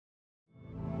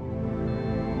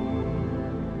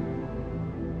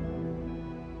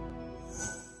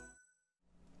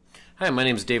Hi, my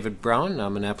name is David Brown.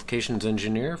 I'm an applications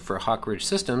engineer for Hawk Ridge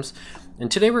Systems,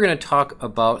 and today we're going to talk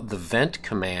about the vent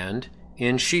command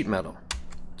in sheet metal.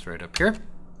 It's right up here.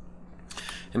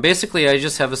 And basically I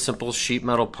just have a simple sheet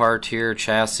metal part here,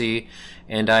 chassis,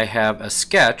 and I have a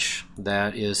sketch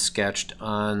that is sketched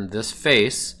on this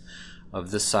face of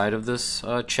this side of this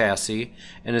chassis,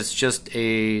 and it's just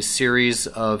a series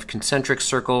of concentric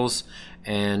circles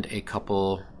and a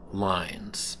couple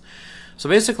lines. So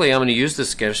basically I'm going to use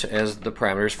this sketch as the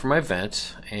parameters for my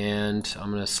vent, and I'm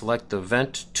going to select the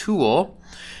vent tool,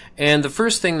 and the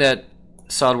first thing that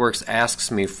SolidWorks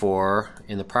asks me for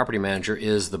in the property manager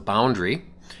is the boundary,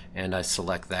 and I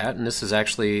select that, and this is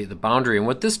actually the boundary. And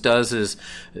what this does is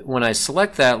when I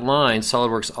select that line,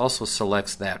 SolidWorks also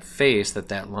selects that face that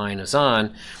that line is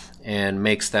on and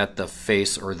makes that the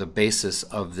face or the basis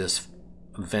of this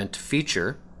vent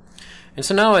feature. And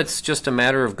so now it's just a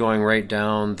matter of going right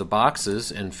down the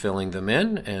boxes and filling them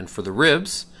in. And for the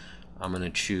ribs, I'm going to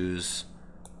choose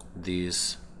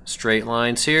these straight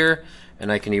lines here, and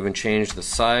I can even change the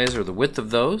size or the width of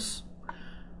those.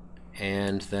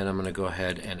 And then I'm going to go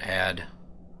ahead and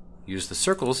use the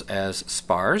circles as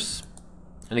spars.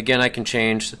 And again, I can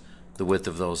change the width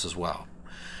of those as well.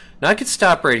 Now I could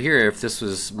stop right here if this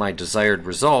was my desired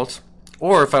result,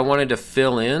 or if I wanted to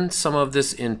fill in some of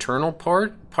this internal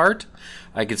part,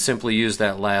 I could simply use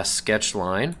that last sketch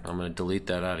line. I'm going to delete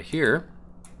that out of here,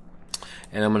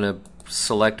 and I'm going to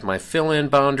select my fill-in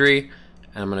boundary,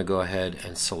 and I'm going to go ahead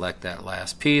and select that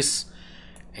last piece,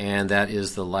 and that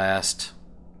is the last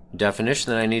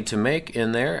definition that I need to make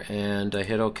in there, and I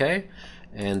hit OK,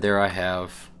 and there I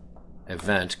have a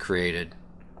vent created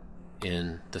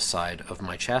in the side of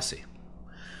my chassis.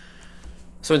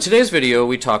 So in today's video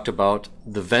we talked about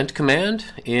the vent command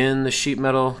in the sheet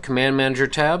metal command manager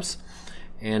tabs,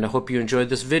 and I hope you enjoyed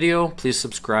this video. Please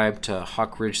subscribe to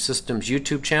Hawk Ridge Systems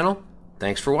YouTube channel.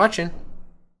 Thanks for watching.